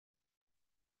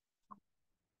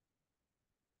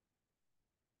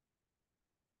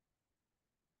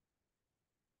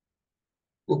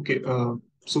Okay,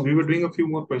 so we were doing a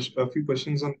few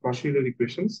questions on partial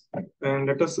equations, and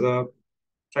let us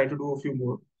try to do a few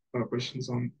more questions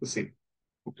on the same.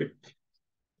 Okay.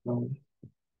 Um,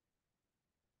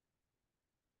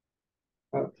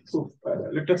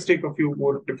 Let us take a few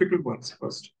more difficult ones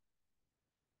first.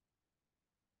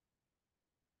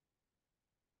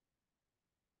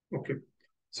 Okay.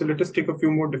 So let us take a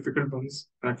few more difficult ones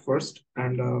at first,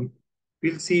 and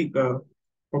we'll see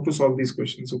how to solve these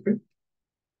questions. Okay.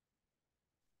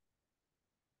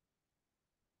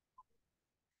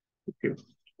 Okay.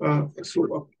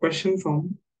 So a question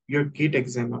from your GATE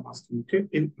exam I'm asking, okay,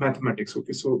 in mathematics.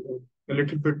 Okay. So a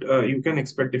little bit, you can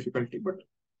expect difficulty, but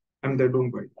I'm there,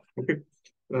 don't worry. Okay.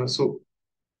 So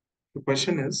the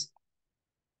question is,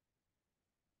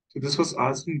 so this was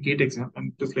asked in GATE exam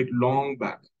and it was like long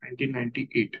back,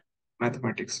 1998,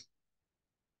 mathematics.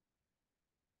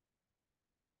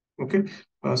 Okay.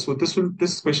 So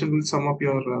this question will sum up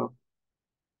your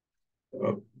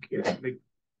like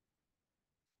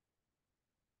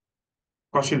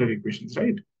Cauchy-Euler equations,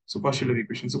 right? So Cauchy-Euler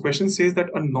equations. So question says that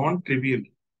a non-trivial.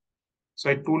 So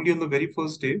I told you on the very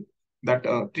first day that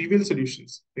trivial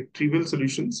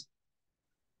solutions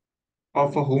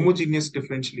of a homogeneous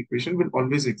differential equation will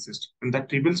always exist, and that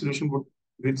trivial solution would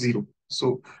with zero.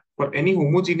 So for any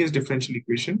homogeneous differential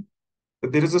equation,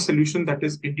 there is a solution that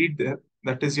is indeed there.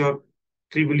 That is your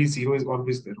trivially zero is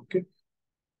always there. Okay.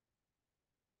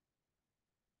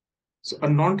 So a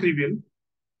non-trivial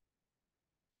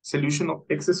solution of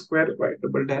x square y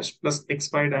double dash plus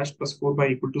xy dash plus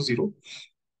 4y equal to 0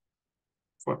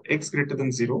 for x greater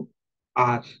than 0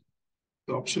 are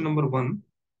the option number 1,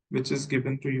 which is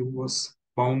given to you, was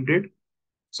bounded.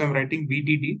 So I'm writing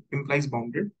BDD implies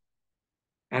bounded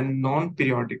and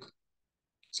non-periodic.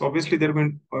 So obviously there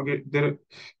are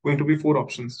going to be four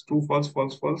options: true, false,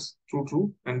 false, false, true,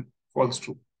 true, and false,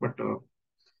 true. But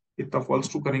इतना false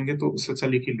true करेंगे तो उससे अच्छा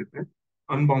लिख ही लेते हैं.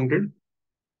 Unbounded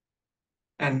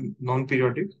and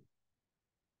non-periodic.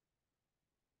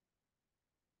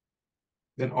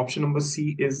 Then option number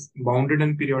C is bounded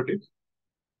and periodic.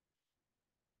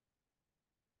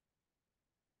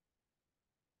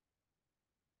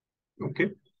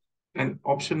 Okay. And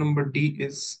option number D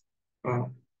is uh,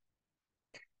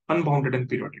 unbounded and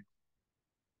periodic.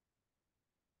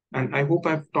 And I hope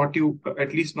I've taught you,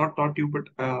 at least not taught you, but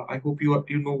I hope you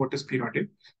know what is periodic.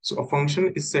 So a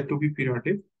function is said to be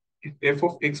periodic if f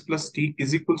of x plus t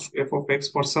is equals to f of x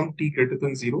for some t greater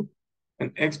than 0,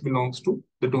 and x belongs to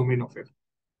the domain of f.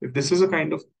 If this is a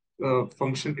kind of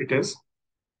function it is,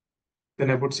 then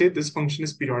I would say this function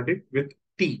is periodic with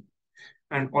t.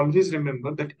 And always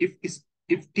remember that if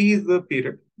t is the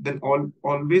period, then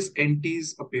always nt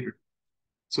is a period.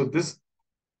 So this,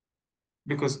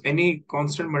 because any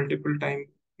constant multiple time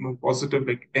positive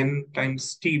like n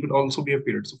times t will also be a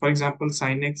period. So for example,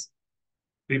 sin x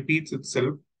repeats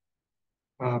itself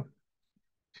uh,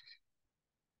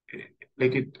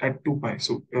 like it at 2 pi.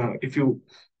 So if you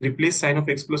replace sine of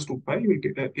x plus 2 pi, you will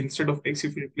get instead of x,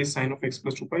 if you replace sine of x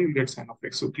plus 2 pi, you'll get sine of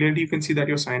x. So clearly you can see that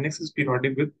your sin x is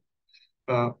periodic with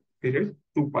period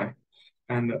 2 pi.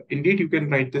 And indeed you can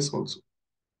write this also.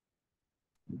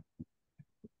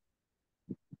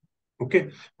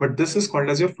 Okay, but this is called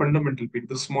as your fundamental period.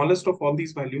 The smallest of all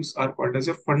these values are called as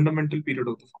your fundamental period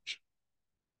of the function.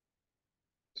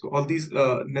 So all these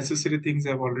necessary things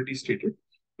I've already stated.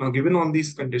 Now, given all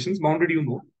these conditions, bounded, you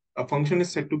know, a function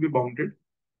is said to be bounded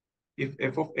if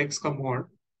f of x mod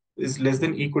is less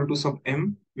than equal to some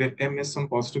m, where m is some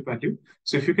positive value.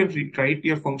 So if you can write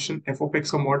your function f of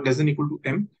x mod less than equal to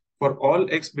m for all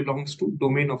x belongs to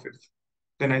domain of f,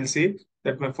 then I'll say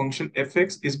that my function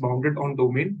fx is bounded on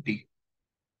domain D.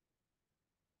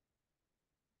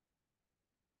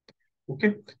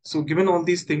 Okay, so given all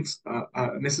these things,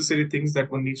 necessary things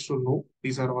that one needs to know,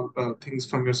 these are all things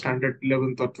from your standard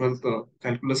 11th or 12th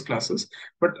calculus classes.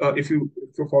 But if you've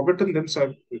forgotten them, so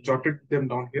I've jotted them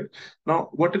down here. Now,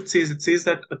 what it says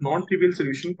that a non-trivial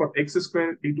solution for x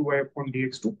square d2y upon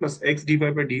dx2 plus x dy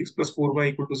by dx plus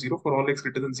 4y equal to 0 for all x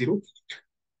greater than 0,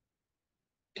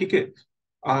 okay,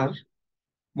 are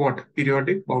what?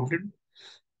 Periodic, bounded.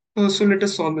 So let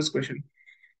us solve this question.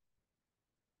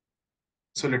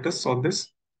 So let us solve this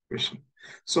question.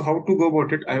 So how to go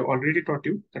about it? I already taught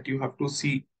you that you have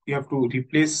to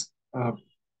replace,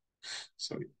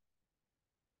 sorry,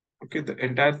 okay, the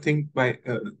entire thing by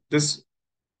this,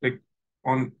 like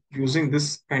on using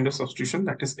this kind of substitution,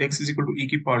 that is x is equal to e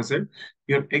की power z,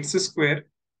 your x square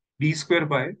d square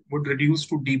y would reduce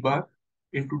to d bar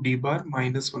into d bar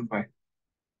minus 1 y.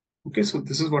 Okay, so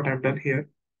this is what I've done here.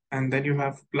 And then you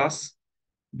have plus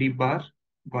d bar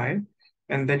y,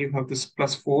 and then you have this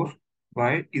plus 4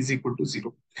 y is equal to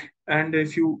 0. And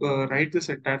if you write this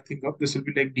entire thing up, this will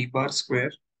be like d bar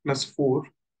square plus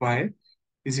 4y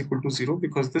is equal to 0,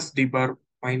 because this d bar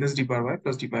minus d bar y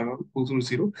plus d bar y will go to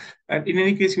 0. And in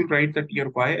any case, you'll write that your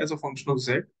y as a function of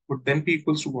z would then be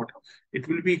equals to what? It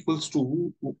will be equals to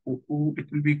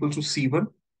c1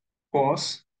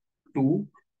 cos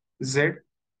 2z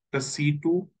plus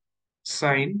c2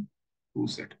 sine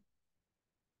 2z.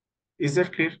 Is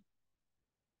that clear?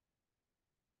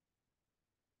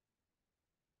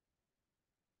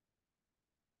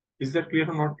 Is that clear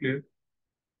or not clear?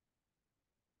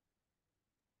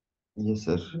 Yes,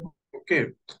 sir.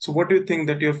 Okay. So what do you think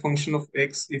that your function of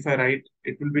x, if I write,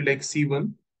 it will be like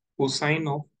c1 cosine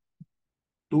of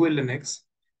 2 ln x,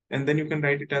 and then you can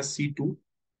write it as c2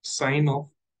 sine of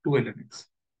 2 ln x,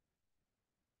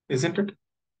 isn't it?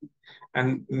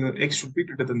 And x should be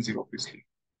greater than 0, obviously.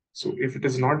 So if it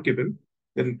is not given,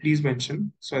 then please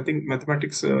mention. So I think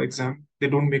mathematics exam, they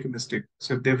don't make a mistake.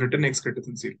 So if they've written x greater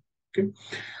than 0. Okay.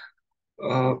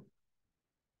 Uh,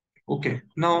 okay.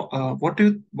 Now, what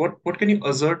can you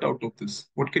assert out of this?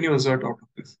 What can you assert out of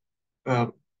this? Uh,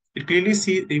 you will clearly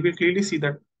see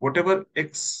that whatever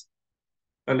x,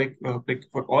 like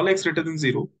for all x greater than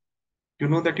 0, you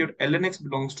know that your ln x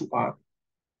belongs to R.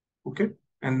 Okay.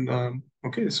 And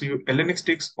okay, so your ln x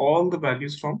takes all the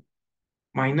values from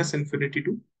minus infinity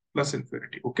to plus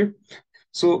infinity. Okay.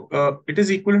 So it is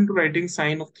equivalent to writing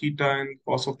sine of theta and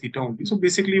cos of theta only. So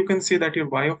basically, you can say that your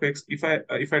y of x, if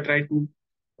I try to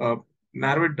uh,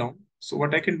 narrow it down, so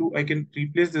what I can do, I can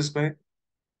replace this by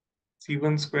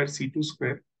c1 square, c2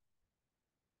 square,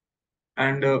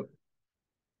 and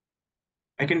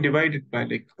I can divide it by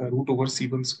like root over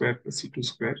c1 square plus c2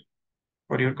 square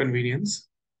for your convenience.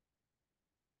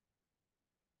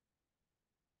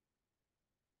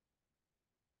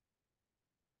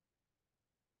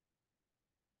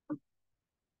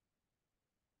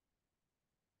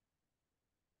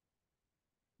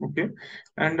 Okay,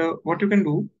 and what you can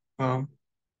do, um,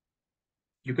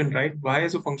 you can write y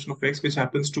as a function of x, which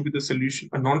happens to be the solution,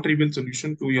 a non-trivial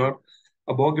solution to your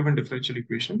above given differential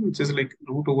equation, which is like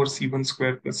root over c1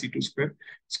 square plus c2 square.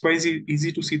 It's quite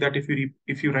easy to see that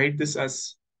if you write this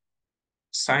as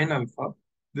sine alpha,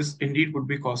 this indeed would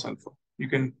be cos alpha. You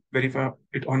can verify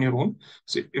it on your own.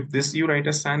 So if this you write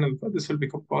as sine alpha, this will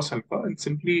become cos alpha, and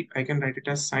simply I can write it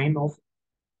as sine of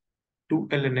 2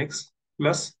 ln x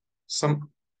plus some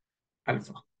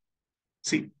alpha.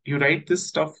 See, you write this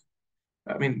stuff,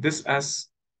 I mean, this as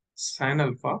sine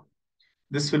alpha.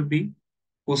 This will be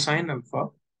cosine alpha,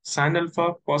 sin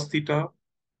alpha, cos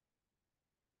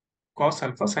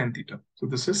alpha, sin theta. So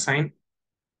this is sine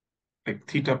like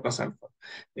theta plus alpha.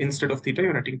 Instead of theta,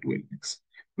 you're writing 2lx.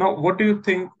 Now, what do you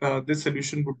think this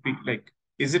solution would be like?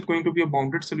 Is it going to be a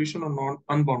bounded solution or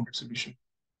non-unbounded solution?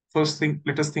 First thing,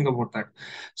 let us think about that.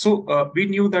 So we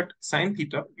knew that sine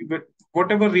theta,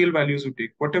 whatever real values you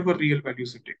take, whatever real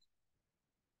values you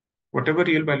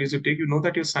take, you know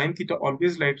that your sine theta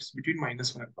always lies between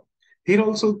minus 1 alpha. Here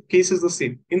also, case is the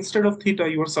same. Instead of theta,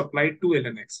 you are supplied to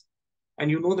ln x. And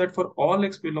you know that for all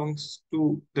x belongs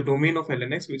to the domain of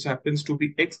ln x, which happens to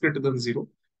be x greater than 0,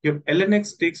 your ln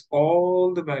x takes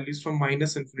all the values from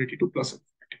minus infinity to plus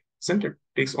infinity. Isn't it?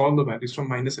 Takes all the values from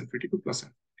minus infinity to plus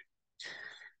infinity.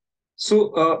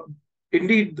 So,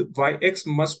 indeed, the yx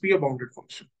must be a bounded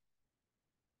function.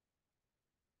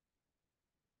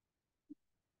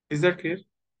 Is that clear?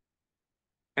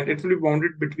 And it will be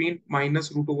bounded between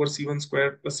minus root over c1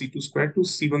 square plus c2 square to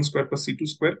c1 square plus c2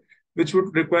 square, which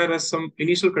would require us some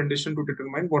initial condition to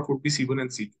determine what would be c1 and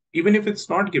c2. Even if it's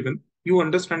not given, you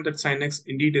understand that sin x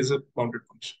indeed is a bounded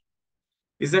function.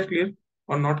 Is that clear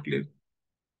or not clear?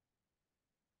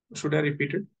 Should I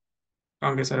repeat it?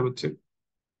 कहाँ गए सारे बच्चे?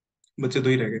 बच्चे दो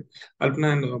ही रह गए.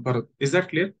 Alpna and Bharat. Is that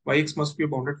clear? Yx must be a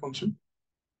bounded function.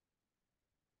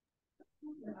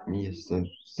 Yes sir.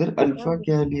 Sir Okay. Alpha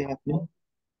क्या लिया आपने?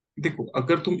 देखो,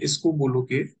 अगर तुम इसको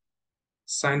बोलोगे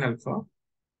sin अल्फा,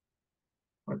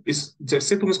 इस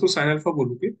जैसे तुम इसको sin अल्फा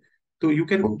बोलोगे, तो you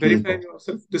can okay verify sir.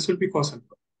 yourself. This will be cos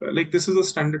alpha. Like this is a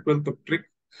standard 12th trick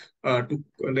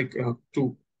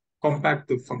to compact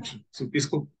the function. So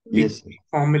इसको एक यस सर.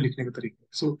 फॉर्म में लिखने का तरीका.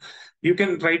 So you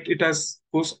can write it as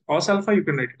cos alpha. You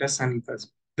can write it as sin alpha as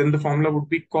well. Then the formula would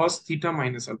be cos theta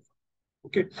minus alpha.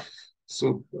 Okay.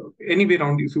 So any way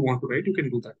around, if you want to write, you can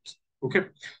do that. Okay.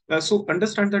 So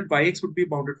understand that yx would be a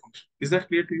bounded function. Is that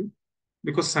clear to you?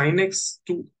 Because sin x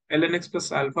to ln x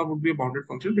plus alpha would be a bounded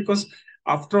function, because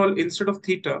after all, instead of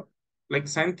theta, like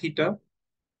sin theta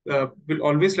will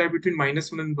always lie between minus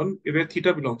 1 and 1, where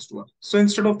theta belongs to 1. So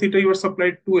instead of theta, you are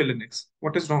supplied 2 ln x.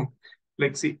 What is wrong?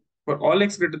 Like, see, for all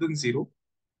x greater than 0,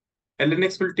 ln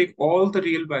x will take all the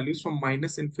real values from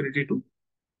minus infinity to,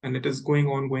 and it is going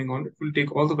on, going on. It will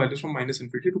take all the values from minus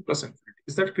infinity to plus infinity.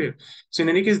 Is that clear? So in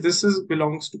any case, this is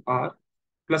belongs to R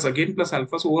plus again plus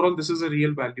alpha. So overall, this is a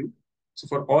real value. So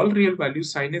for all real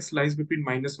values, sin x lies between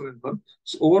 -1 and 1.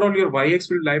 So overall, your yx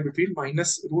will lie between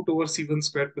minus root over c1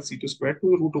 square plus c2 square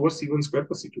to root over c1 square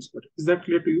plus c2 square. Is that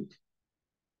clear to you?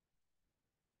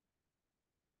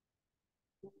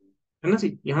 है ना जी?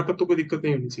 यहाँ तक तो कोई दिक्कत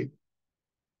नहीं होनी चाहिए.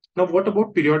 Now, what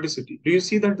about periodicity? Do you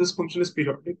see that this function is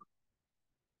periodic?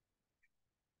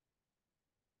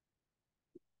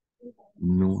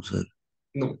 No, sir.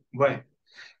 No. Why?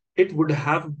 It would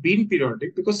have been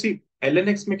periodic because see, ln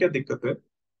x में क्या दिक्कत है?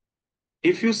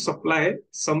 If you supply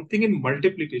something in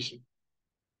multiplication,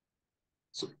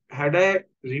 so had I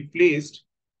replaced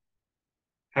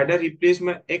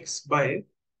my x by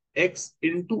x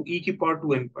into e की power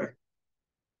 2 n pi,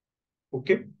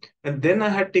 okay, and then I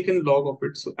had taken log of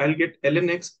it, so I'll get ln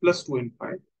x plus 2 n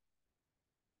pi,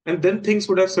 and then things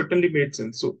would have certainly made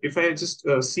sense. So if I just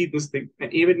see this thing,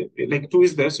 and even like 2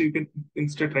 is there, so you can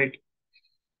instead write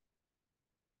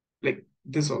like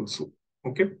this also,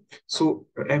 okay. So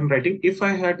I'm writing, if I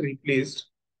had replaced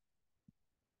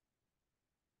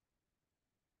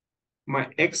my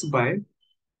x by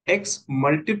x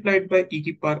multiplied by e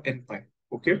की power n pi,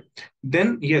 okay,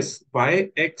 then yes,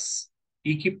 y x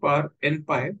e की power n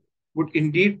pi would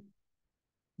indeed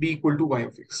be equal to y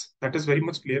of x. That is very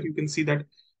much clear. You can see that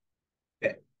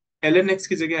ln x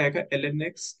की जगह आएगा ln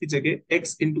x की जगह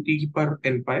x into e की power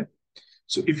n pi.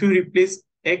 So if you replace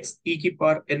x e की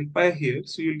power n pi here,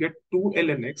 so you'll get 2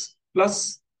 ln x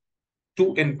plus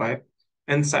 2 n pi,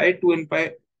 and side 2 n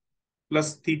pi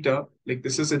plus theta, like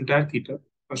this is entire theta.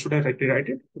 Should I write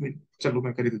it? I mean, chalo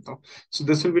मैं कर ही देता हूँ. So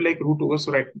this will be like root over.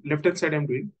 So right, left hand side I'm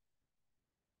doing.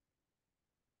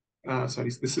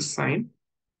 Sorry, this is sine,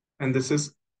 and this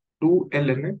is 2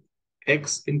 ln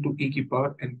x into e की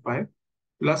power n pi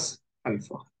plus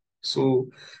alpha.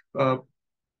 So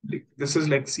this is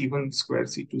like c1 square,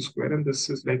 c2 square, and this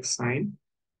is like sine,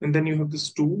 and then you have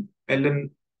this 2 ln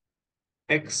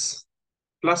x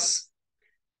plus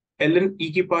ln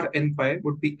e की power n pi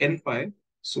would be n pi.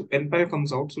 So n pi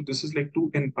comes out. So this is like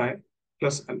 2 n pi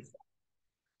plus alpha.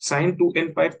 Sine 2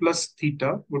 n pi plus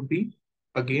theta would be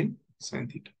again sine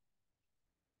theta.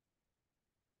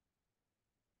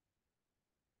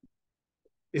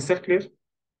 Is that clear?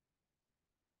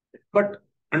 But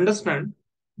understand,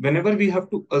 whenever we have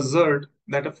to assert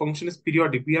that a function is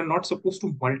periodic, we are not supposed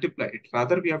to multiply it.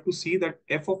 Rather, we have to see that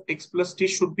f of x plus t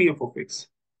should be f of x.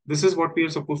 This is what we are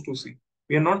supposed to see.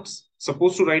 We are not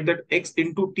supposed to write that x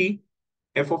into t,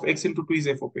 f of x into 2 is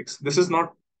f of x. This is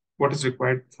not what is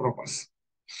required from us.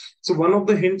 So one of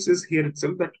the hints is here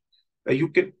itself that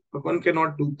one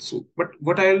cannot do so. But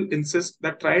what I'll insist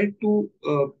that try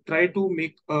to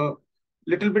make a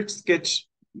little bit sketch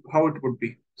how it would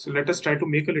be. So let us try to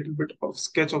make a little bit of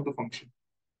sketch of the function.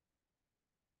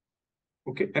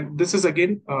 Okay, and this is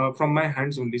again from my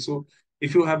hands only. So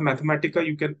if you have Mathematica,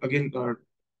 you can again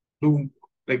do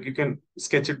like you can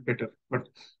sketch it better. But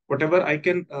whatever I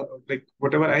can like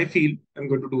whatever I feel, I'm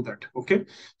going to do that. Okay,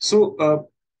 so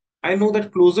I know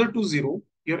that closer to 0,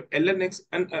 your ln x,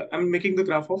 and I'm making the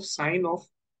graph of sine of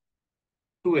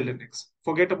 2 ln x.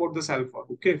 Forget about this alpha.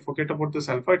 Okay, forget about this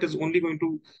alpha. It is only going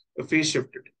to phase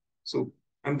shift it. So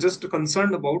I'm just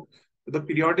concerned about the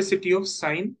periodicity of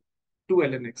sine 2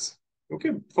 ln x.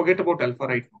 Okay, forget about alpha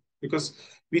right now because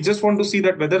we just want to see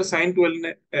that whether sine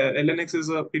 2 ln x is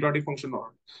a periodic function or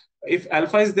not. If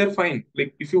alpha is there, fine.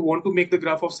 Like if you want to make the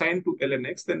graph of sine 2 ln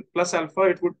x, then plus alpha,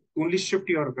 it would only shift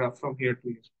your graph from here to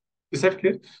here. Is that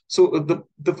clear? So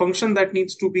the function that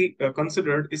needs to be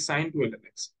considered is sine 2 ln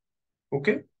x.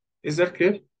 Okay, is that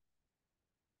clear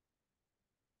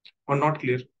or not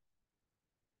clear?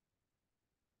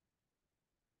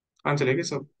 हाँ चलेगा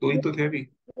सब, दो ही तो थे अभी.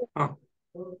 हाँ,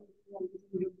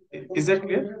 is that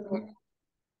clear?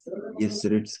 Yes,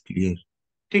 sir, it's clear.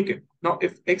 ठीक है. Now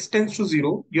if x tends to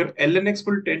 0, your ln x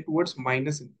will tend towards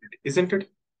minus infinity, isn't it?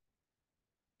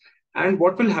 And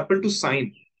what will happen to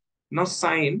sine? Now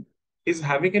sine is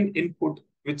having an input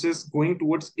which is going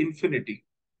towards infinity.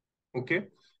 Okay,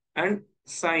 and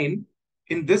sine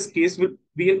in this case will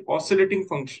be an oscillating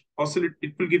function.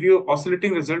 It will give you an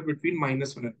oscillating result between -1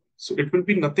 and 1. So it will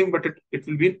be nothing but it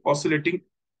will be an oscillating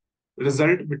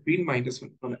result between -1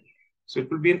 and 1. So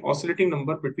it will be an oscillating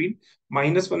number between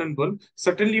 -1 and 1.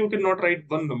 Certainly, you cannot write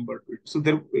one number to it. So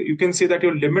there you can say that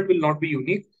your limit will not be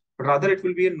unique, but rather it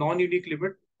will be a non-unique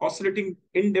limit oscillating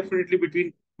indefinitely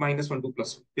between -1 to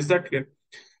 +1. Is that clear?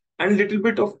 And little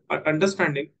bit of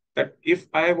understanding that if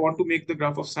I want to make the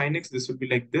graph of sine x, this will be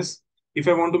like this. If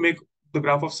I want to make the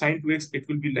graph of sine 2x, it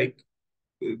will be like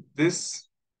this.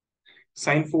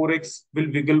 Sine 4x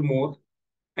will wiggle more.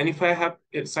 And if I have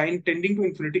a sine tending to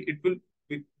infinity, it will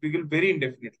wiggle very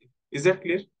indefinitely. Is that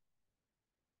clear?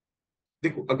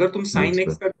 देखो, अगर तुम Yes, sin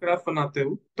x sir. का graph बनाते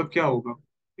हो तब क्या होगा?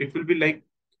 It will be like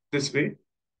this way.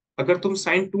 अगर तुम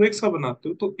sin 2x का बनाते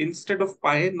हो तो instead of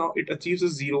pi, now it achieves a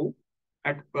zero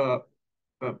at uh,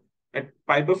 at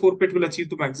pi by 4 पे it will achieve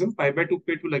the maximum. Pi by 2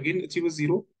 पे it will again achieve a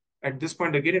zero. At this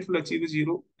point again it will achieve a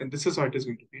zero, and this is how it is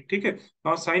going to be. ठीक है?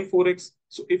 Now sin 4x.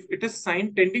 So if it is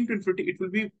sin tending to infinity, it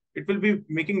will be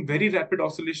making very rapid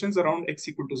oscillations around x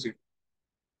equal to zero.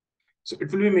 So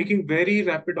it will be making very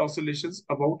rapid oscillations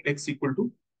about x equal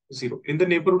to zero. In the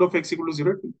neighborhood of x equal to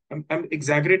zero, I'm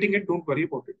exaggerating it, don't worry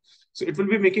about it. So it will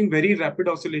be making very rapid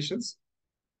oscillations.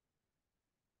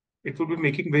 It will be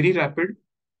making very rapid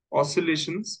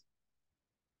oscillations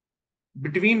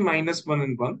between -1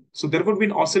 and 1. So there would be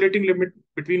an oscillating limit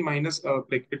between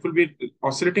like it will be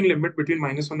oscillating limit between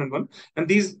 -1 and 1. And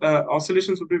these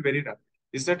oscillations would be very rapid.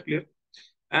 Is that clear?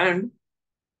 And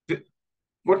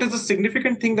what is the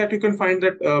significant thing that you can find,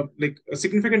 that like a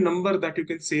significant number that you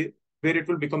can say where it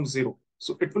will become zero?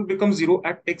 So it will become zero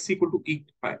at x equal to e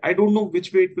pi. I don't know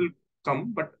which way it will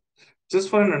come, but just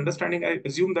for an understanding, I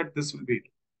assume that this will be it,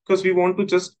 because we want to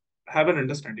just have an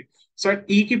understanding. So at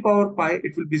e ki power pi,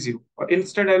 it will be zero. Or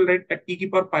instead, I'll write at e ki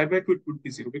power pi by 2, it would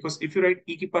be zero. Because if you write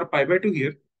e ki power pi by 2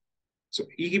 here, so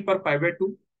e ki power pi by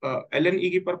 2, ln e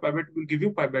ki power pi by 2 will give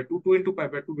you pi by 2. 2 into pi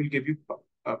by 2 will give you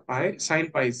pi,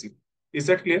 sine pi is 0. Is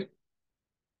that clear?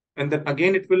 And then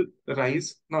again it will rise.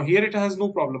 Now here it has no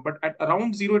problem, but at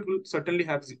around zero it will certainly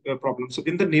have a problem. So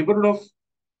in the neighborhood of,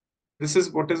 this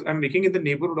is what is I'm making in the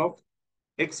neighborhood of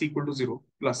x equal to 0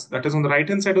 plus, that is on the right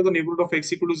hand side of the neighborhood of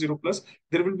x equal to 0 plus,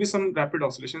 there will be some rapid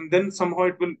oscillation. Then somehow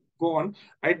it will go on.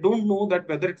 I don't know that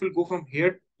whether it will go from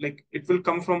here, like it will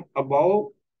come from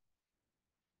above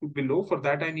to below. For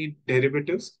that I need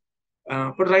derivatives.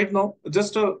 But right now,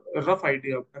 just a rough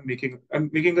idea I'm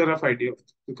making a rough idea of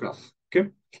the graph. Okay.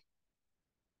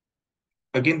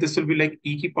 Again, this will be like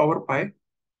e ki power pi.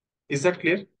 Is that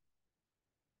clear?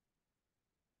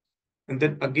 And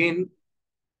then again,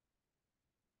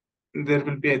 there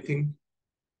will be, I think,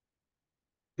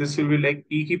 this will be like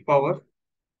e ki power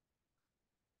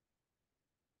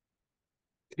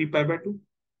 3 pi by 2.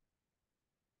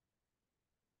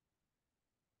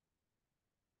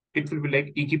 It will be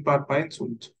like e ki power pi and so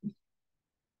on.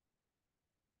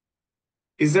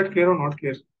 Is that clear or not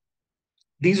clear?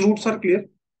 These roots are clear.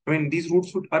 I mean, these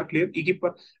roots are clear. E ki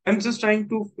power. I'm just trying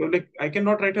to, like, I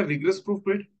cannot write a rigorous proof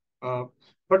to it,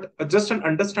 but just an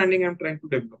understanding I'm trying to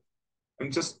develop.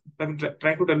 I'm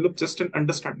trying to develop just an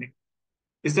understanding.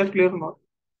 Is that clear or not?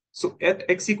 So at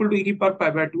x equal to e ki power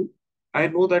pi by 2, I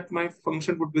know that my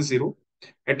function would be 0.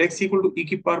 At x equal to e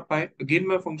ki power pi, again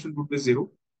my function would be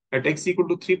 0. At x equal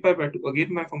to 3 pi by 2,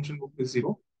 again my function would be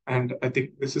 0. And I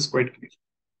think this is quite clear.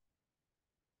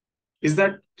 Is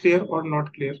that clear or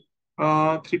not clear?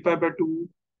 3 pi by 2,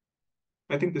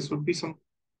 I think this would be some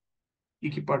e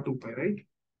ki power 2 pi, right?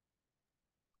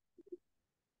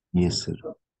 Yes, sir.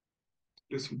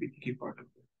 This will be e ki power 2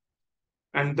 pi.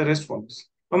 And the rest follows.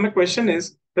 Now my question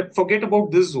is that forget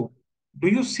about this zone. Do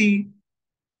you see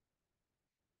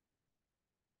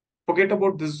Forget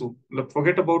about this zone.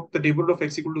 Forget about the neighborhood of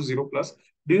x equal to 0 plus.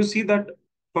 Do you see that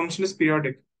function is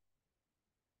periodic?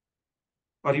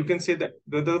 Or you can say that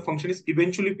the function is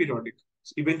eventually periodic.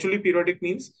 So eventually periodic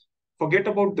means forget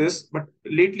about this, but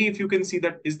lately if you can see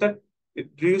that,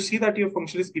 do you see that your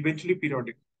function is eventually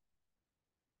periodic?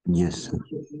 Yes, sir.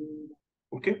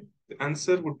 Okay, the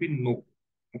answer would be no.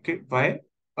 Okay, why?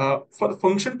 For the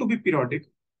function to be periodic,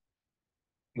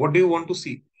 what do you want to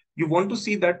see? You want to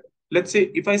see that, let's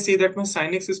say, if I say that my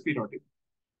sin x is periodic,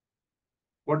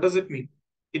 what does it mean?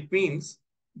 It means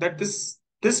that this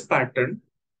pattern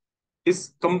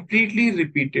is completely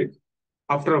repeated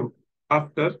after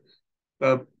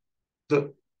uh,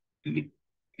 the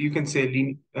you can say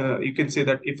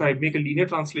that if I make a linear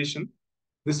translation,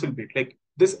 this will be it. Like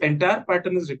this entire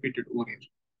pattern is repeated over here,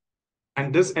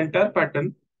 and this entire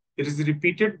pattern, it is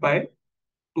repeated by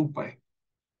 2 pi.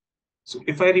 So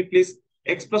if I replace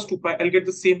x plus 2 pi, I'll get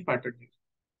the same pattern here.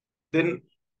 Then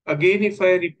again, if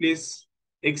I replace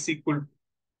x equal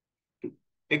to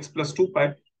x plus 2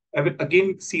 pi, I will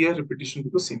again see a repetition to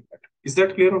the same pattern. Is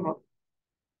that clear or not?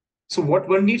 So what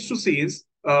one needs to see is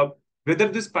whether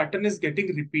this pattern is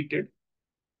getting repeated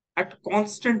at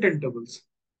constant intervals.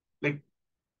 Like,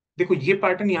 देखो ये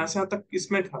pattern यहाँ से यहाँ तक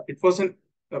इसमें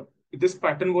था. This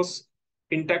pattern was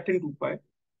intact in 2 pi.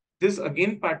 This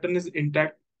again pattern is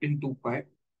intact in 2 pi,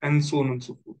 and so on and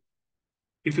so forth.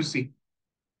 If you see.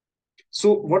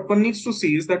 So what one needs to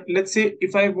see is that, let's say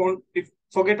if I want, if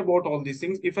forget about all these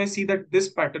things, if I see that this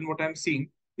pattern, what I'm seeing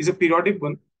is a periodic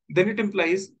one, then it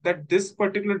implies that this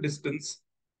particular distance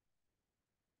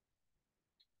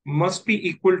must be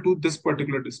equal to this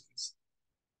particular distance.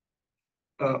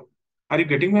 Uh, are you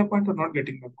getting my point or not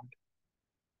getting my point?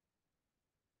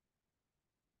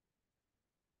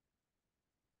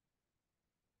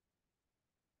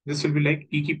 This will be like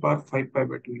e की power 5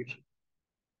 pi/2 here.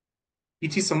 ये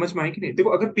चीज समझ में आई कि नहीं? देखो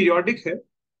अगर periodic है,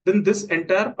 then this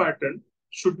entire pattern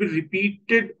should be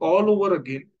repeated all over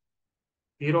again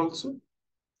here also,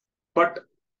 but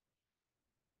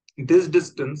this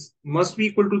distance must be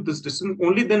equal to this distance.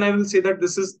 Only then I will say that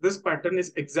this pattern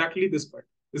is exactly this pattern,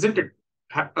 isn't it?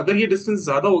 अगर ये distance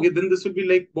ज्यादा होगी, then this will be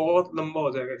like बहुत लंबा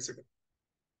हो जाएगा ऐसे.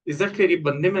 Is that clear? ये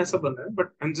बनने में ऐसा बना है,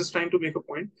 but I'm just trying to make a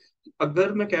point.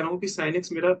 अगर मैं कह रहा हूँ कि sin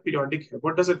x मेरा periodic है,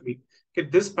 what does it mean?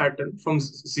 कि this pattern from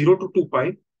 0 to 2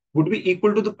 pi would be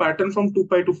equal to the pattern from 2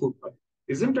 pi to 4 pi,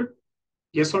 isn't it?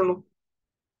 Yes or no?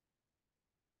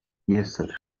 Yes, sir.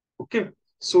 Okay.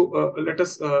 So let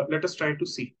us try to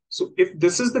see. So if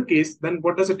this is the case, then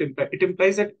what does it imply? It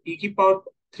implies that e की power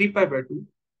 3 pi/2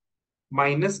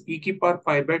 minus e की power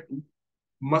pi/2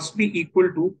 must be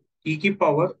equal to e की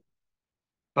power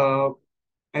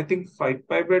I think 5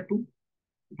 pi/2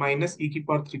 minus e की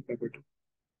power 3 pi/2.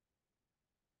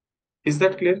 Is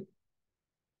that clear?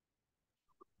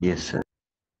 Yes, sir.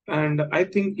 And I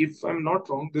think if I'm not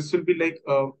wrong, this will be like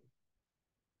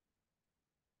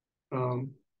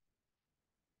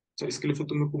so इसके लिए फिर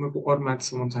तो मेरे को और math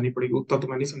समझानी पड़ेगी, उतना तो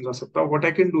मैं नहीं समझा सकता. What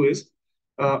I can do is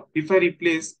if I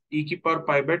replace e की power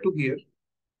pi/2 here,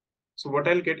 so what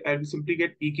I'll get, I'll simply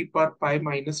get e की power pi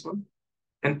minus 1.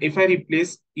 And if I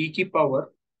replace e की power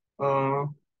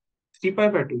 3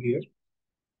 pi/2 here,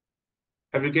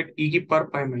 I will get e की power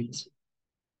pi minus 1.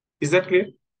 Is that clear?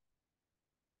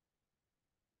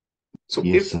 So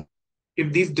Yes, sir.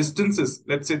 if these distances,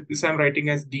 let's say this I'm writing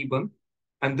as d1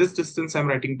 and this distance I'm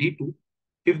writing d2,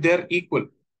 if they are equal,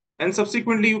 and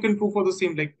subsequently you can prove for the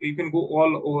same, like you can go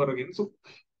all over again. So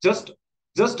just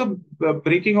just a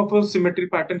breaking of a symmetry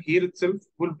pattern here itself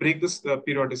will break this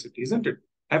periodicity, isn't it?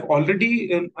 I'm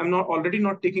not already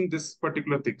not taking this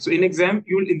particular thing. So in exam,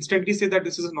 you will instantly say that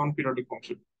this is a non-periodic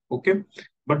function. Okay.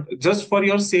 But just for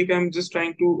your sake, I'm just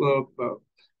trying to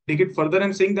take it further.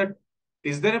 I'm saying that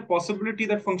is there a possibility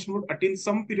that function would attain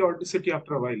some periodicity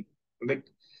after a while? Like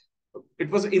it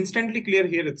was instantly clear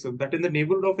here itself that in the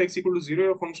neighborhood of x equal to 0,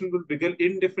 your function will begin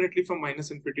indefinitely from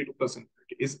minus infinity to plus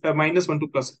infinity, is minus 1 to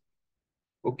plus.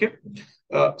 Okay.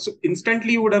 So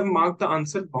instantly you would have marked the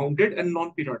answer bounded and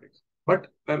non-periodic. But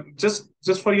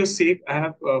just for your sake, I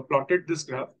have plotted this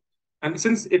graph. And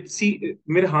since it see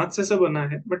मेरे हाथ से ऐसा बना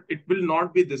है, but it will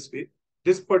not be this way.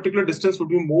 This particular distance would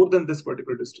be more than this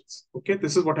particular distance. Okay,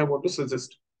 this is what I want to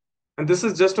suggest. And this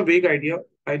is just a vague idea.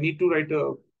 I need to write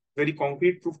a very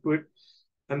concrete proof to it.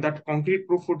 And that concrete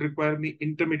proof would require me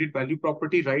intermediate value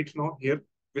property right now here,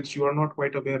 which you are not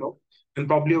quite aware of, and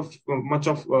probably of much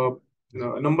of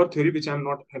number theory, which I'm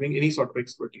not having any sort of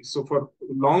expertise. So for a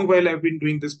long while, I've been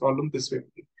doing this problem this way.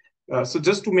 So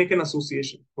just to make an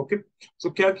association, okay.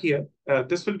 So kya kiya?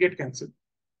 This will get cancelled.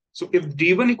 So if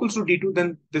d1 equals to d2,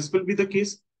 then this will be the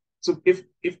case. So if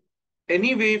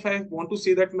anyway, if I want to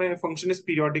say that my function is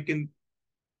periodic in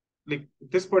like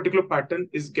this particular pattern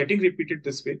is getting repeated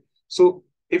this way. So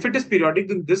if it is periodic,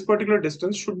 then this particular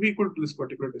distance should be equal to this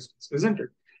particular distance, isn't it?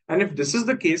 And if this is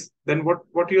the case, then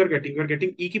what you are getting? You are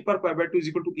getting e की power pi/2 is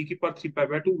equal to e की power 3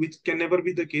 pi/2, which can never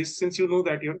be the case since you know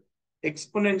that your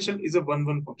exponential is a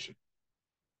 1-1 function.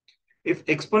 If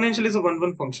exponential is a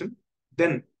 1-1 function,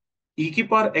 then e की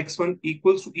power x1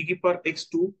 equals to e की power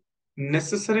x2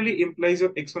 necessarily implies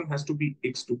your x1 has to be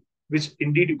x2, which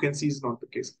indeed you can see is not the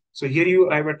case. So here you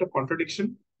arrive at a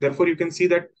contradiction. Therefore, you can see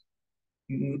that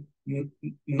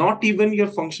not even your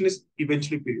function is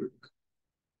eventually periodic.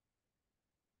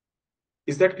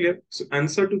 Is that clear? So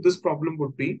answer to this problem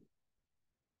would be,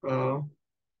 I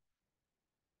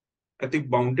think,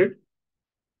 bounded,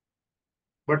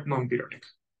 but non-periodic.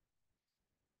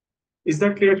 Is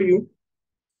that clear to you?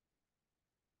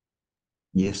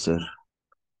 Yes, sir.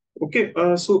 Okay,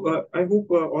 so I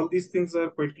hope all these things are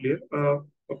quite clear.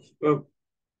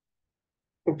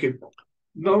 Okay,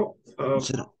 now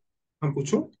sir हम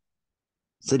पूछो.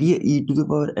 Sir ये e to the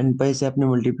power n pi से आपने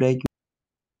multiply क्यों?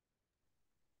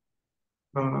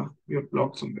 your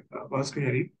blog somewhere. आवाज कहीं आ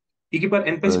रही. e की पावर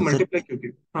n pi से सर मल्टीप्लाई क्यों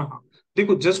किया? हाँ हाँ.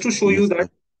 देखो, just to show you yes that sir.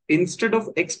 instead of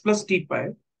x plus t pi,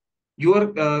 you are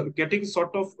getting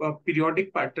sort of a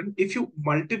periodic pattern if you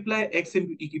multiply x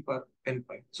into e की power n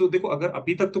pi. So देखो, अगर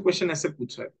अभी तक तो question ऐसे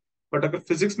पूछा है, but अगर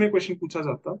फिजिक्स में क्वेश्चन पूछा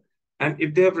जाता And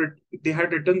if they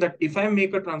had written that if I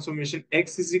make a transformation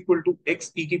x is equal to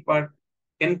x e की power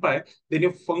n pi, then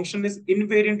your function is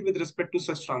invariant with respect to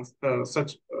such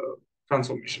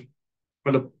transformation.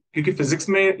 मतलब क्योंकि physics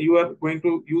में you are going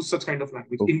to use such kind of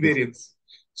language okay invariance.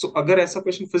 सो अगर ऐसा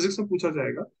question physics में पूछा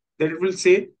जाएगा, then it will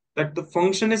say that the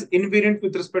function is invariant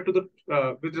with respect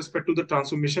to the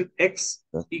transformation x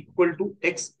sir. equal to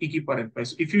x e की power n pi.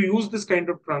 So if you use this kind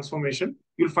of transformation,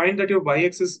 you'll find that your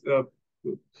y-axis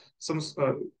some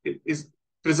is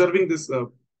preserving this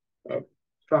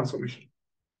transformation.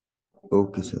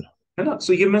 Okay sir. है ना?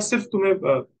 So ये मैं सिर्फ तुम्हें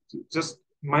just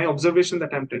my observation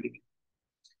that I'm telling you.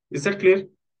 Is that clear?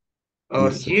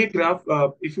 और yes sir. ये graph,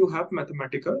 if you have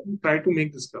Mathematica, try to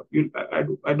make this graph. You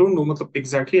I don't know मतलब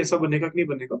exactly ऐसा बनेगा कि नहीं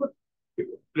बनेगा, but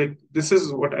like this is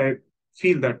what I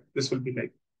feel that this will be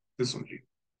like this only.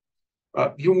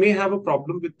 You may have a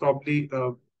problem with probably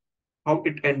how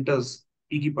it enters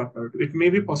e की power 2. It may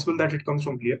be possible that it comes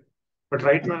from here, but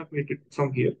right now I've made it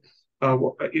from here.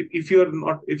 If you're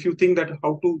not, if you think that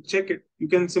how to check it, you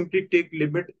can simply take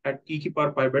limit at e की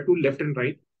power pi by 2 left and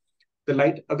right. The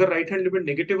light, अगर right hand limit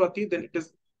negative आती है, then it is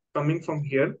coming from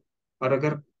here. और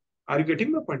अगर, are you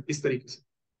getting my point? इस तरीके से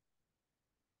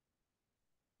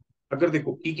अगर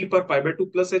देखो e की power pi by 2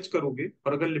 plus h करोगे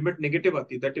और अगर लिमिट नेगेटिव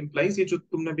आती है, दैट इंप्लाइज ये जो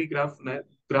तुमने भी ग्राफ बनाया,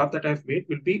 graph that I have made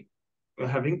will be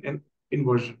having an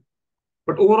inversion.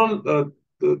 But overall,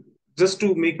 just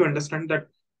to make you understand that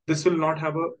this will not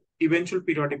have a eventual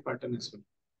periodic pattern as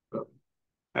well.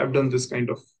 I have done this kind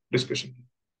of discussion.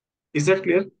 Is that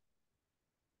clear?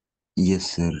 Yes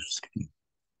sir.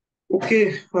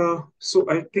 Okay, so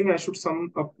I think I should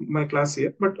sum up my class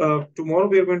here. But tomorrow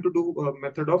we are going to do a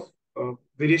method of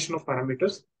variation of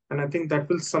parameters, and I think that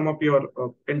will sum up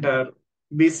your entire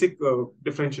basic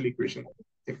differential equation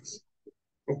things.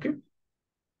 Okay,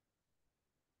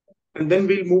 and then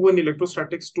we'll move on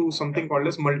electrostatics to something called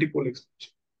as multipole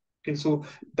expansion. Okay, so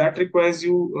that requires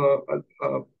you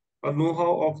a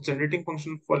know-how of generating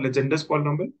function for Legendre's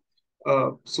polynomial.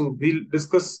 So we'll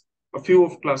discuss a few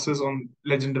of classes on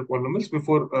Legendre polynomials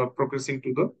before progressing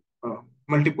to the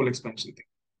multiple expansion thing.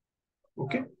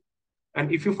 Okay.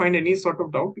 And if you find any sort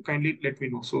of doubt, you kindly let me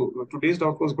know. So today's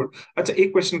doubt was good. अच्छा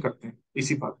एक question करते हैं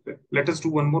इसी बात पे. Let us do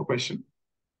one more question.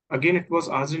 Again, it was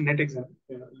asked in net exam.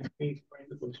 Let me find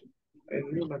the question. I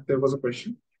knew that there was a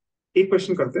question. एक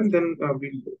question करते हैं, then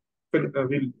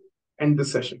we'll end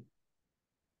this session.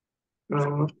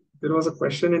 Uh, there was a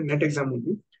question in net exam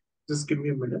only. Just give me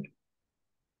a minute.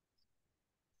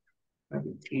 I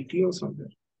think 80 or something.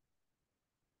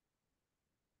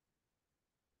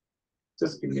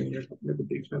 Just give me a minute. अपने को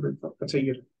देखना पड़ता. अच्छा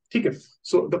ये रहा. ठीक है.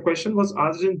 So the question was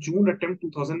asked in June attempt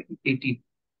 2018,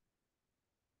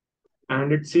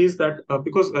 and it says that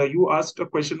because you asked a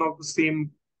question of the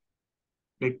same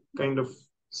like kind of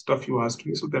stuff you asked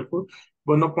me, so therefore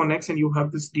 1 upon x, and you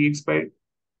have this dx by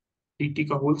dt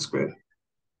ka whole square,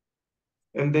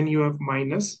 and then you have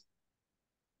minus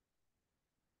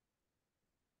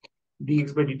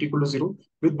dx by dt equal to 0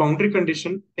 with boundary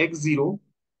condition x0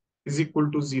 is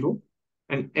equal to 0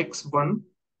 and x1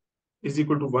 is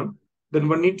equal to 1. Then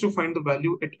one needs to find the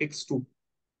value at x2.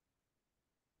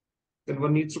 Then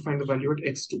one needs to find the value at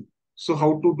x2. So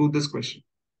how to do this question?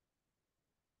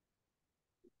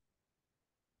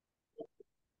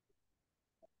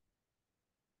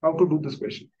 How to do this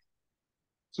question?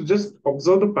 So just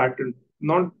observe the pattern.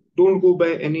 Not, don't go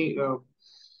by any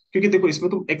क्योंकि देखो इसमें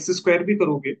तुम x square भी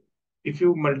करोगे. If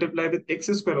you multiply with x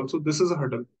square also, this is a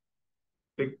hurdle.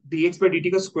 Like dx by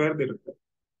dt का square दे रखा है.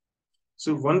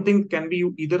 So one thing can be,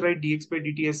 you either write dx by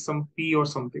dt as some p or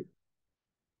something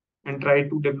and try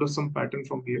to develop some pattern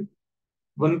from here.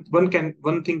 One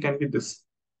thing can be this.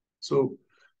 So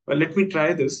let me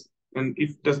try this, and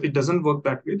if it doesn't work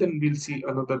that way, then we'll see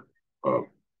another.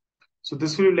 So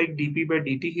this will be like dp by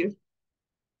dt here,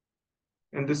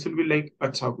 and this will be like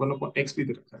acha 1 upon x bhi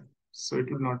de rakha hai. So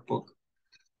it will not work.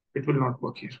 It will not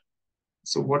work here.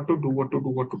 So what to do? What to do?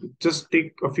 What to do? Just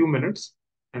take a few minutes,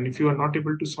 and if you are not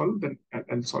able to solve, then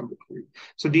I'll solve it for you.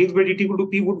 So dx by dt equal to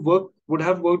p would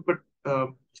have worked, but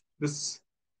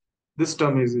this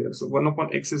term is here. So 1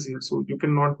 upon x is here. So you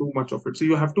cannot do much of it. So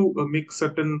you have to make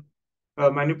certain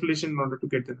manipulation in order to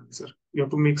get the answer. You have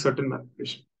to make certain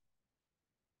manipulation.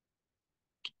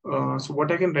 So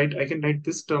what I can write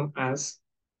this term as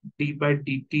d by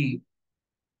dt,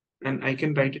 and I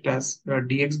can write it as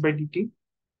dx by dt.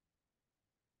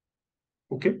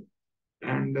 Okay.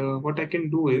 And what I can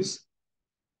do is,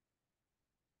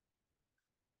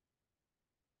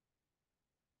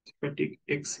 if I take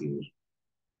x here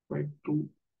by 2,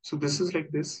 so this is like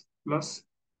this, plus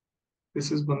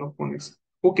this is 1 upon x.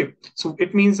 Okay, so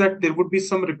it means that there would be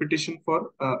some repetition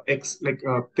for x, like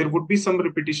there would be some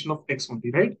repetition of x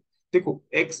only, right? देखो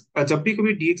x जब भी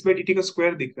कभी dx by dt का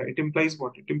square दिख रहा है, it implies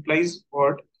what? It implies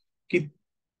what? कि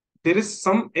there is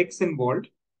some x involved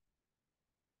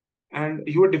and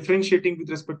you are differentiating with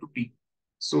respect to t.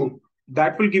 So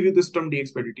that will give you this term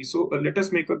dx by dt. So let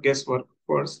us make a guesswork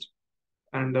first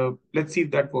and let's see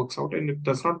if that works out. And if it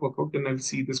does not work out, then I'll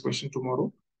see this question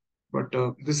tomorrow. But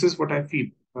this is what I feel.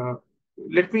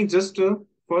 Let me just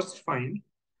first find.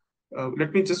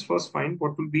 Let me just first find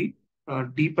what will be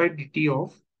d by dt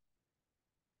of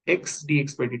x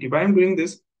dx by dt. Why I'm doing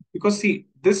this? Because see,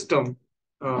 this term,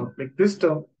 like this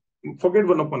term, forget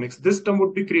 1 upon x. This term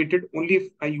would be created only if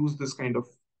I use this kind of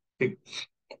thing.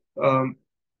 Um,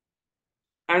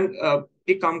 and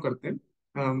एक काम करते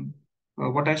हैं.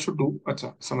 What I should do?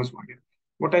 अच्छा समझ में आ गया.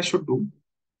 What I should do?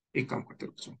 एक काम करते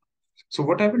हैं. So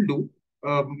what I will do?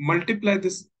 Multiply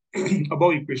this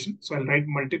above equation. So I'll write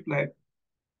multiply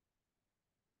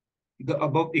the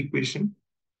above equation,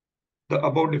 the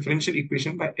above differential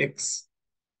equation by x.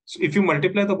 So if you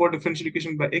multiply the above differential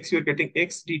equation by x, you're getting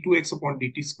x d2x upon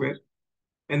dt square.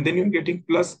 And then you're getting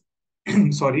plus,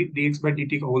 sorry, dx by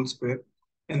dt whole square.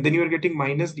 And then you're getting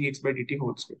minus dx by dt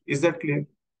whole square. Is that clear?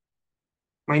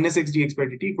 Minus x dx by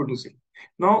dt equal to 0.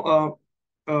 Now,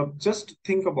 just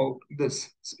think about this.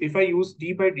 So if I use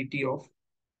d by dt of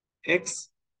x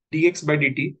dx by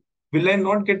dt, will I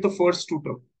not get the first two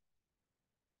term?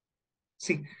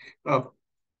 See, uh,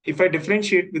 if I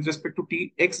differentiate with respect to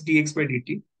t, x dx by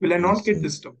dt, will I not Yes, get sir.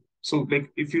 this term? So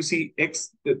like if you see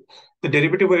x, the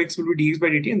derivative of x will be dx by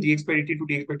dt and dx by dt to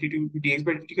dx by dt will be dx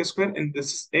by dt square and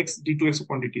this is x d2x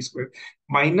upon dt square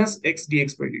minus x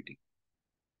dx by dt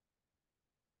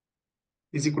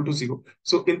is equal to 0.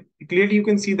 So clearly you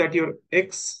can see that your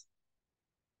x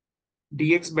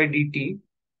dx by dt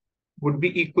would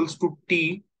be equals to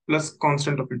t plus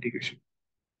constant of integration.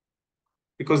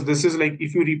 Because this is like,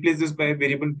 if you replace this by a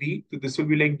variable b, so this will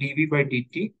be like dv by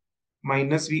dt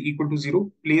minus v equal to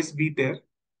 0. Place v there.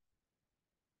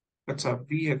 अच्छा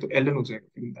v है तो ln हो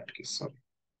जाएगा in that case. Sorry,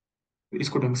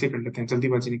 इसको ढंग से कर लेते हैं,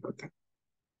 जल्दीबाजी नहीं करते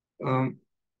हैं.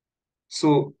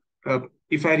 So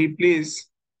if I replace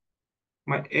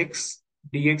my x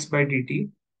dx by dt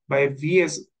by v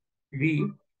as v,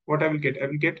 what I will get? I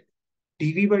will get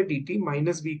dv by dt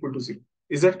minus v equal to 0.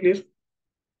 Is that clear?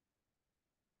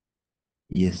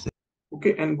 Yes, sir.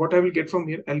 Okay, and what I will get from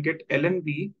here? I'll get ln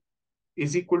v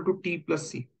is equal to t plus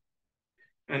c.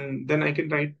 And then I can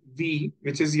write v,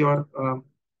 which is your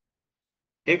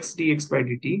x dx by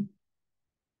dt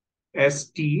as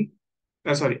t,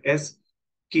 sorry, as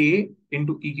k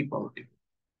into e की power t.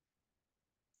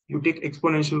 You take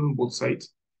exponential on both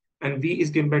sides, and v is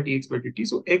given by dx by dt.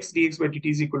 So x dx by dt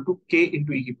is equal to k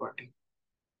into e की power t.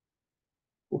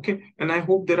 Okay, and I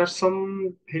hope there are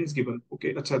some hints given.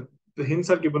 Okay, achha, the hints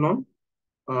are given on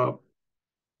uh,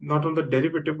 not on the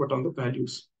derivative but on the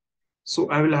values. So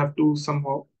I will have to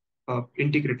somehow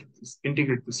integrate this.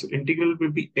 Integrate this. So integral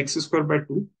will be x square by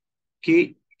 2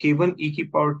 k k1 e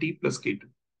की power t plus k2.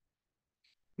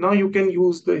 Now you can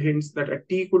use the hints that at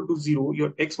t equal to 0,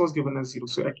 your x was given as 0.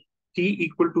 So at t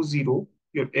equal to 0,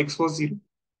 your x was 0.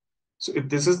 So if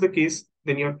this is the case,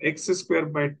 then your x square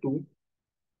by 2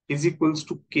 is equals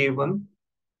to k1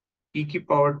 e की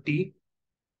power t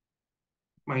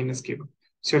minus k1.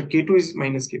 So your k2 is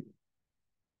minus k1.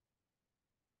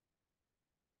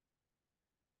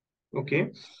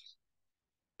 Okay.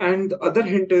 And the other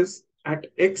hint is at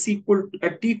at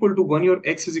t equal to 1, your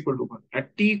x is equal to 1.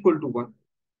 At t equal to 1,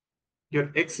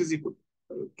 your x is equal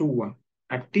to 1.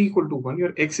 At t equal to 1,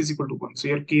 your x is equal to 1. So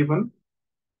your k1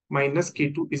 minus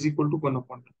k2 is equal to 1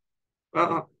 upon 2.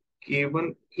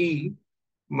 K1 e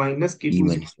minus E k2 is equal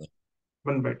minus to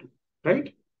 1. 1 by 2.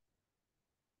 Right?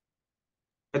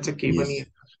 अच्छा k1 Yes, e sir.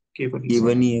 k1 e K1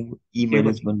 sorry E k1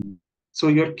 minus e. 1. So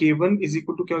your k1 is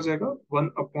equal to क्या हो जाएगा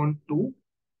 1 upon 2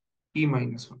 e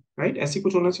minus 1. Right? ऐसे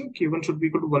कुछ होना चाहिए. K1 should be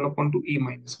equal to 1 upon 2 e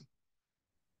minus 1.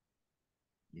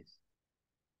 Yes.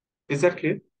 Is that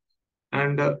clear?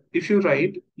 And if you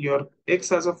write your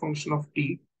x as a function of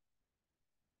t,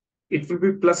 it will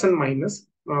be plus and minus.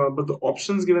 But the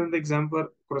options given in the exam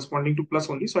were corresponding to plus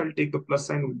only. So I'll take the plus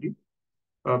sign only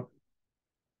uh,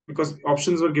 because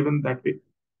options were given that way.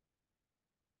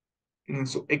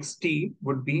 So xt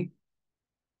would be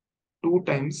 2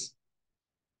 times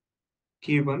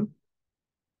k1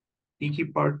 e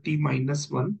की power t minus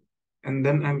 1. And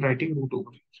then I'm writing root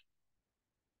over here.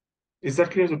 Is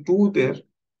that clear? So 2 there,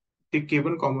 take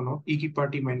k1 common out, e की power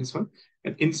t minus 1.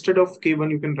 And instead of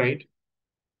k1, you can write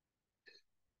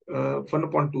 1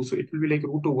 upon 2. So it will be like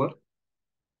root over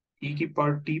e की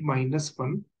power t minus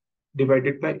 1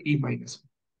 divided by e minus 1.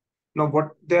 Now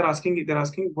what they're asking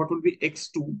what will be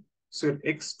x2. So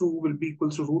x2 will be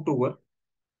equals to root over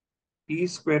e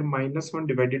square minus 1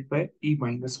 divided by e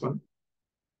minus 1.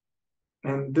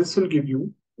 And this will give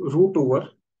you root over,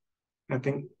 I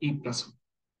think, e plus 1.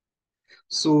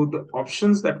 So the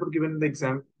options that were given in the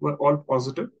exam were all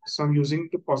positive. So I'm using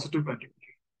the positive value.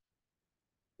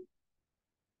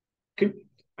 Okay.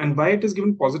 And why it is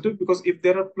given positive? Because if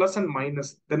there are plus and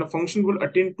minus, then a function will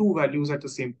attain two values at the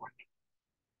same point.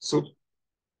 So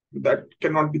that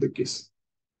cannot be the case.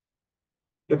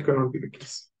 That cannot be the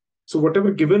case. So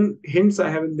whatever given hints I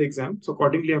have in the exam, so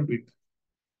accordingly I'm doing.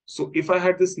 So if I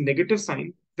had this negative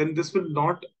sign, then this will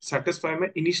not satisfy my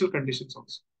initial conditions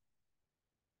also.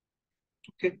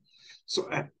 Okay. So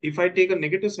if I take a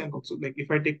negative sign also, like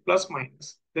if I take plus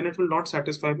minus, then it will not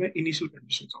satisfy my initial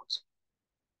conditions also.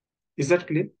 Is that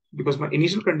clear? Because my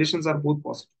initial conditions are both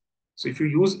positive. So if you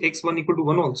use x1 equal to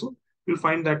 1 also, you'll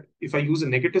find that if I use a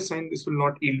negative sign, this will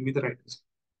not yield me the right answer.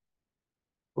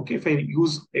 Okay, if I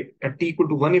use a t equal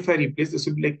to 1, if I replace, this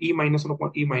will be like e minus 1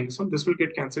 upon e minus 1. This will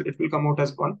get cancelled. It will come out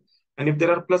as 1. And if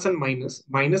there are plus and minus,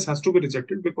 minus has to be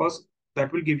rejected because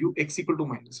that will give you x equal to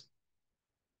minus.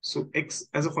 So x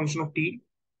as a function of t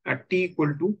at t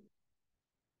equal to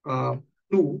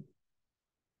 2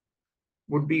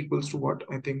 would be equals to what?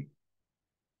 I think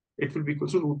it will be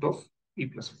equals to root of e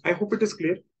plus 1. I hope it is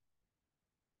clear.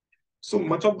 So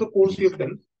much of the course we Yes. have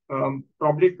done.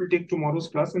 Probably it will take tomorrow's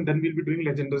class, and then we'll be doing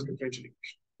Legendre's differential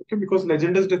equation. Okay, because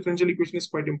Legendre's differential equation is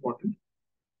quite important.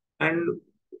 And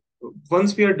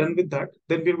once we are done with that,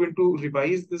 then we're going to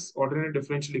revise this ordinary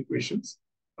differential equations,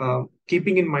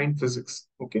 keeping in mind physics.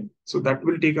 Okay, so that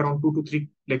will take around 2 to 3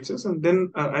 lectures, and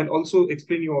then I'll also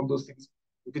explain you all those things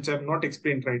which I have not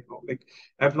explained right now. Like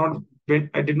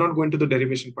I did not go into the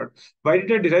derivation part. Why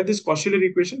did I derive this Cauchy-Euler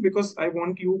equation? Because I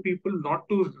want you people not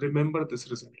to remember this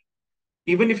result.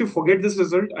 Even if you forget this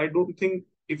result, I don't think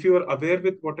if you are aware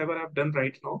with whatever I've done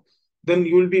right now, then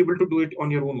you will be able to do it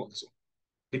on your own also.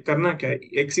 करना क्या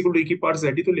है x equal to e की power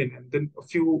z ही तो लेना है then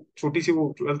few छोटी सी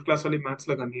वो 12th class वाली मैथ्स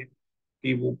लगानी है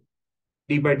कि वो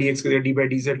d by dx के d by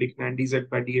dz लिखना है dz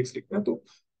by dx लिखना है तो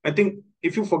I think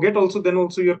if you forget also then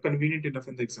also you're convenient enough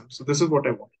in the exam. So this is what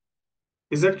I want.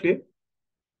 Is that clear?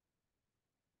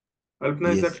 Alpna,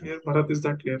 is Yes, that sir. clear? Bharat, is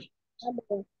that clear?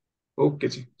 Okay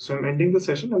ji. So I'm ending the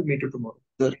session. I'll meet you tomorrow.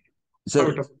 Sir हाँ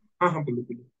sir बेटा. हाँ बोलो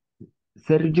बोलो.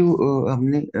 Sir जो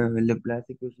हमने Laplace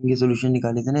equation के solution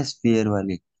निकाले थे ना स्फीयर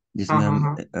वाले, हाँ जिसमें हाँ हम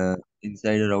हाँ.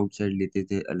 इनसाइड और आउटसाइड लेते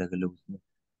थे अलग अलग, उसमें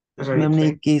उसमें राइट हमने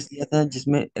राइट. एक केस लिया था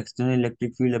जिसमें एक्सटर्नल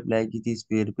इलेक्ट्रिक फील्ड अप्लाई की थी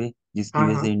स्फीयर पे, जिसकी हाँ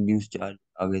वजह से हाँ. इंड्यूस चार्ज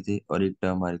आ गए थे और एक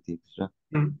टर्म आ रही थी एक्स्ट्रा।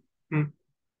 हम्म. हम्म.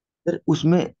 सर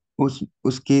उसमें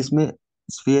उस केस में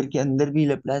स्फीयर के अंदर भी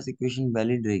लेप्लास इक्वेशन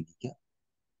वैलिड रहेगी क्या?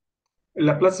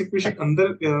 लैप्लास इक्वेशन अंदर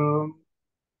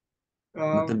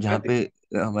मतलब आई जहाँ थिंक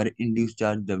पे हमारे इंड्यूस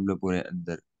चार्ज डेवलप हो रहे हैं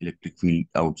अंदर इलेक्ट्रिक फील्ड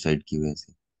आउटसाइड की वजह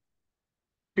से।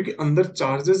 क्योंकि अंदर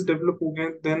चार्जेस डेवलप हो गए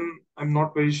then I am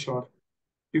not very sure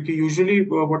क्योंकि यूजुअली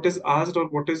व्हाट इज आस्क्ड और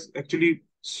what is actually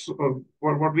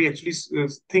what we actually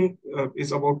think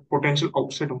is about potential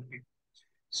outside only.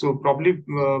 So probably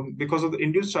because of the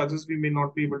induced charges, we may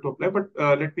not be able to apply. But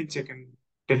let me check and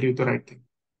tell you the right thing.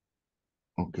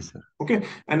 Okay sir. Okay,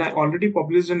 and I already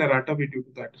published an errata video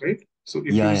to that, right? So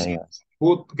if you see या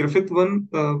both Griffith one,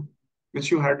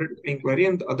 which you had an inquiry,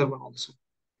 and the other one also,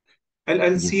 I'll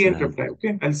yes see sir and I. reply.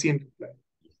 Okay, I'll see and reply.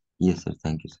 Yes sir,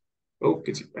 thank you.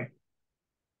 Okay, ji, bye.